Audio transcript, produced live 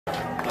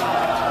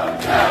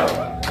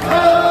Mojo!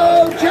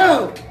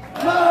 Mojo!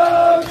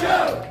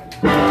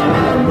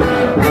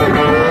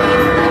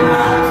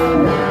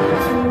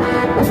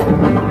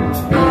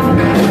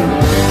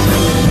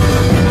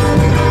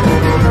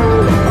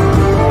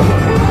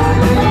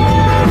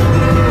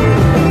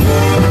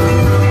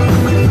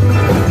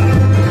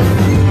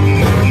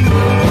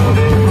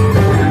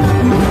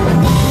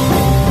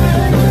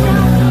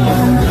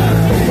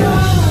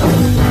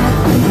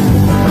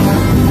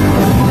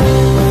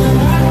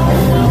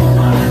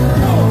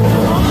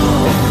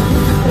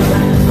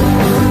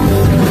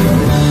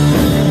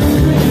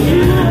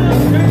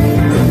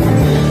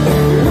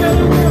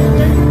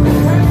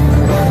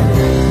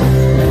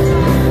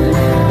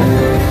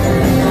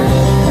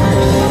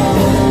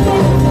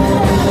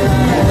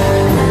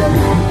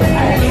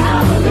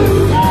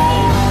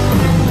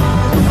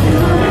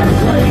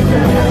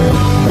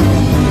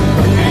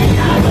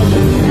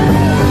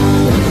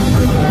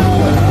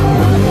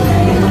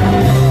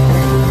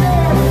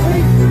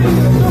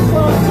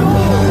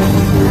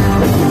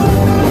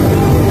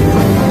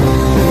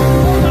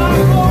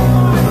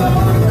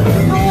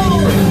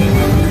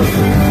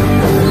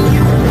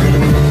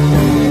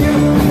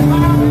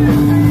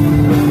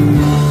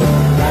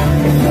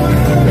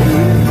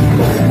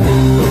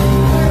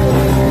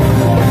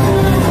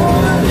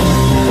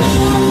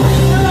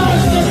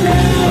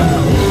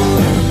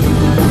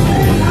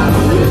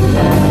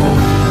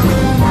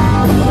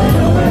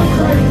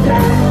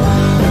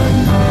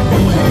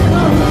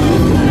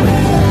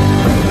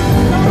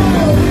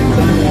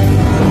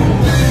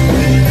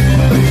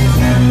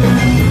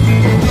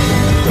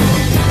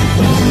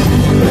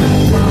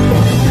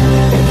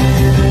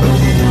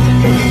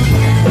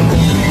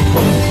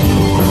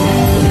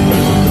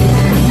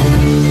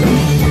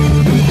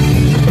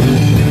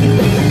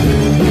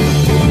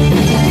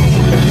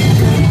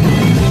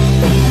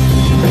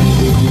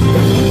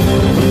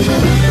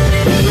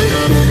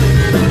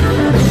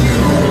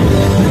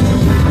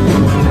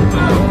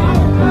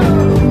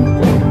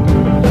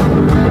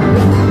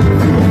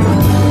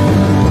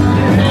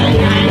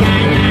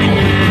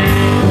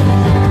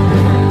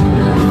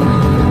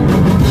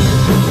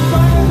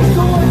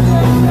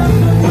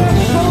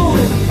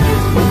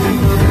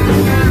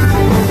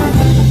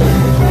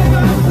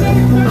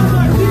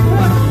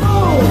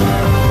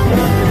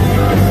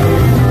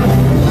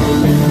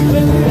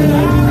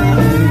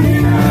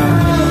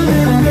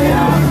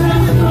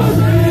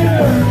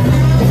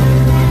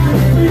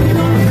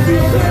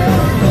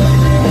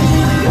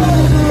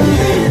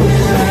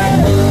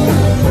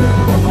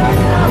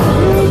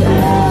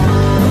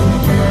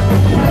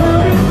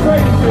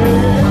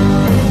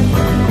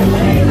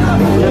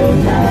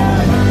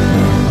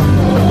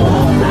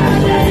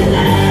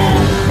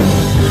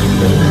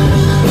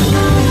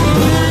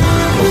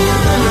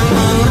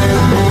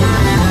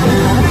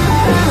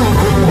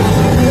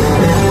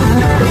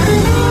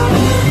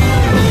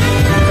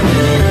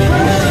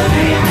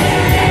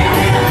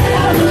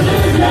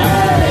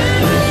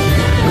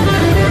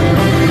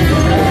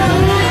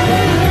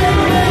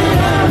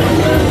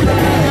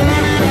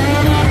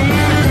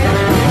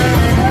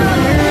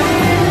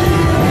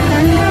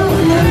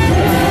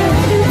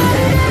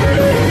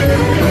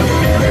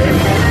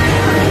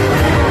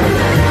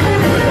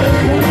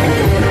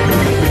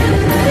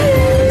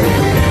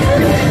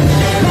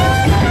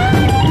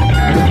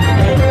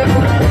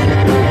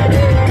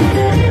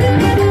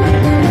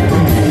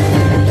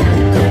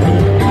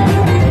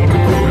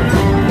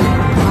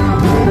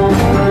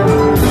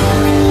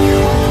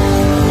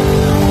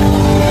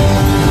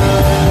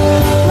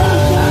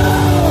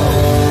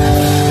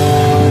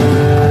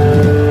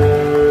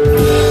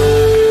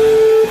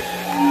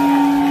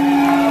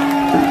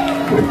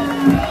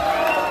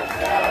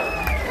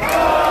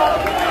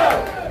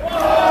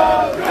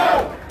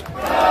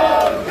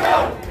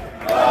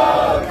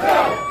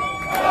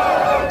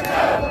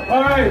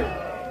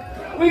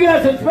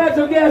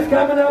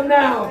 Coming up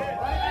now.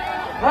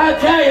 I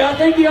tell you, I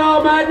think you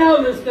all might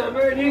know this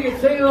number and you can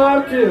sing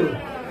along too.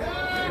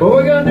 But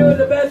we're going to do it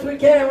the best we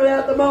can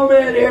without the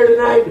Mo-Man here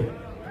tonight.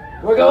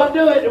 We're going to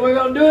do it and we're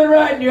going to do it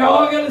right and you're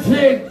all going to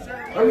sing.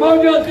 And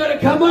Mojo's going to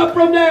come up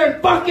from there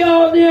and fuck you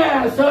all in the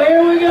ass. So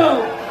here we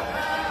go.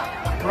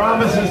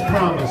 Promises,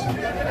 promises.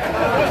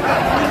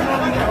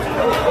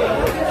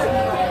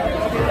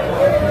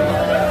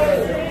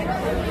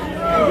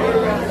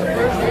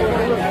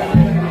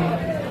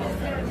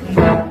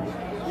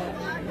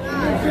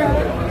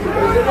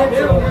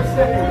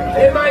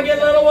 It might get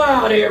a little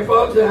wild here,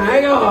 folks.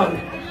 Hang on.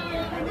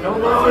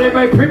 Don't want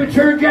anybody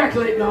premature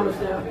ejaculating on us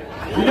now.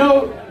 You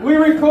know, we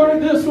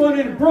recorded this one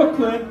in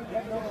Brooklyn,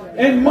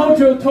 and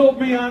Mojo told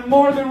me on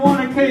more than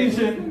one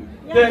occasion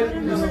that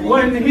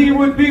when he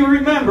would be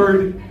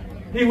remembered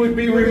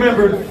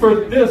for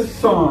this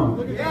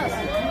song.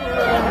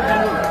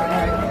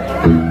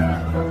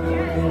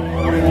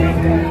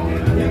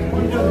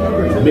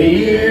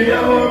 Me,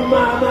 your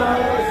mama,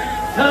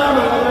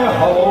 summer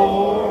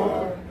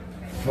hole,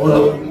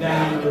 floating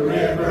down the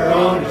river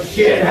on a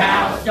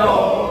shithouse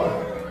door.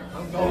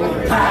 I'm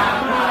gonna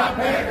tie my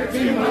pecker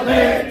to my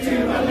leg,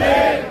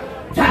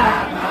 tie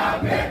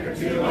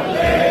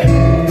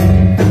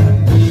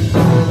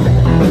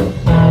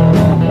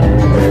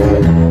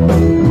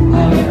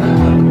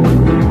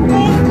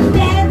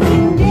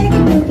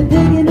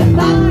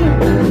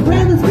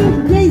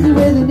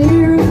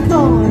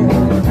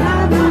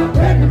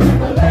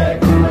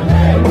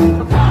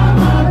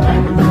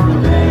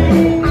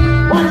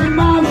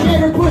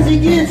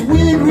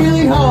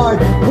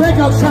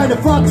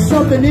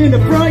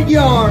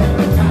yard.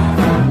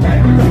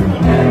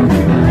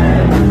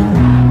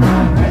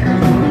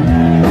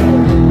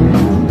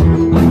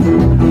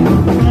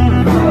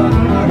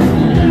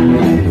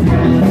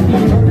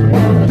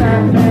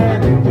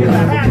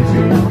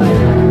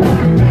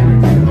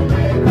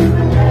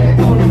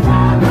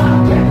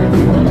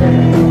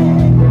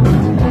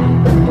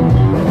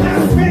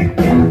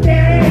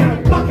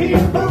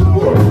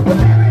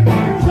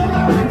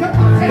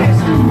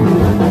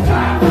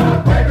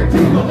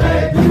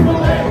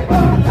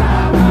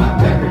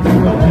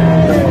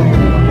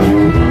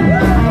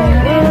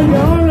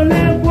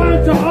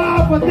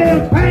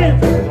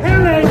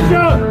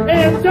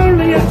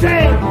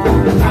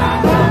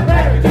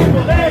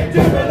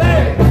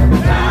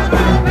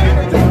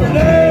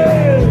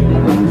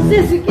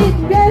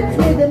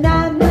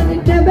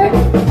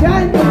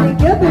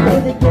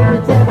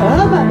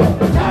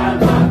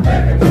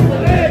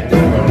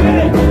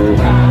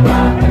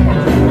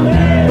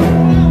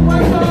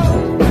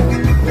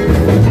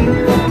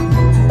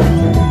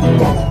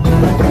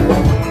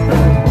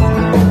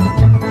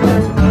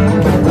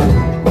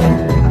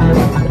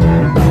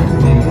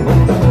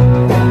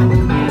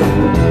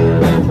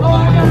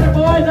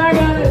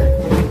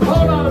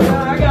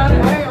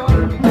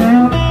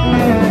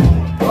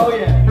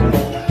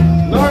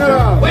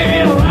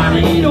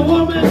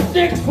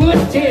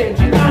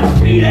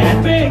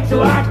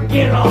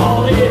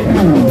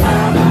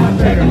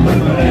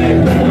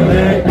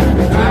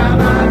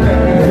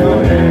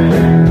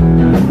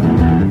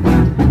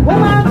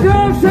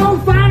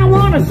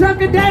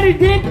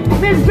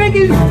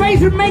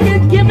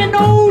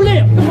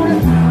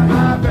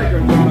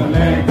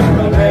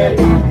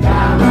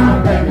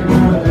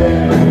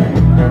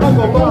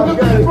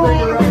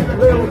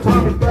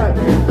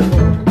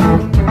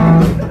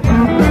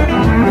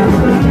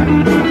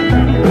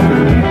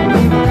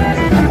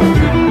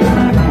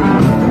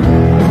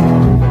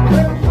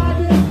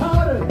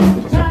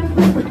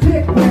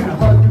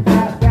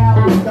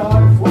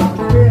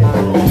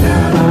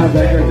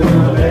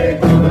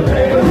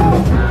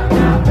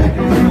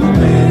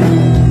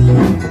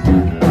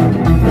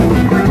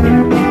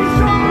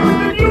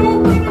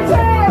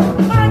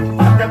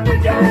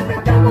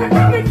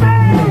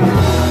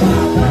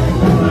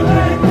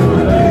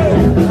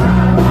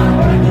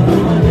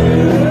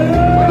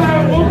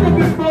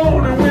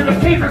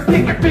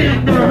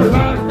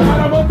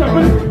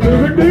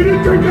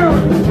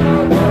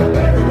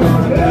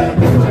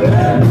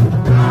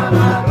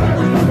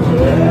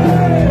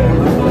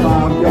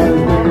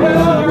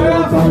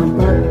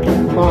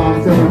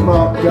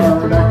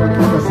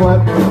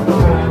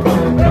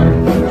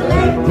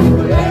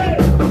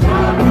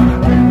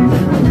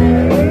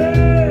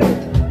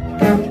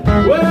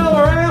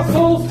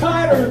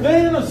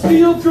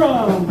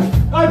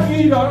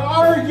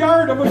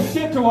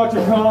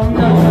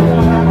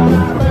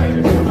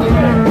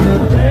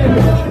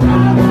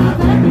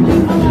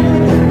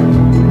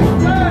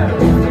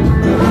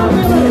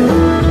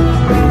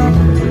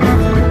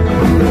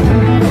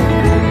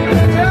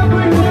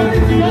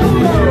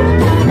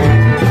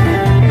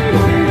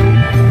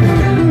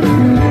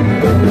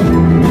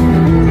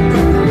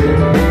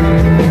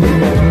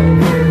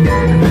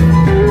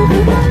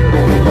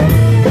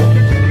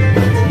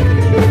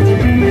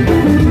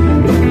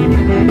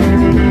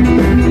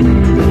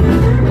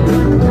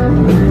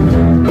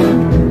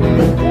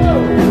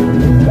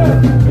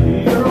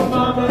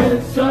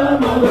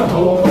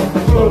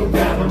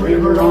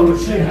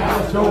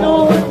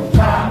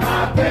 Tie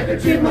my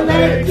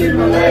pecker to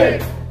my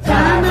leg.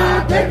 Tie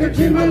my pecker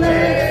to my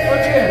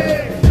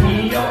leg.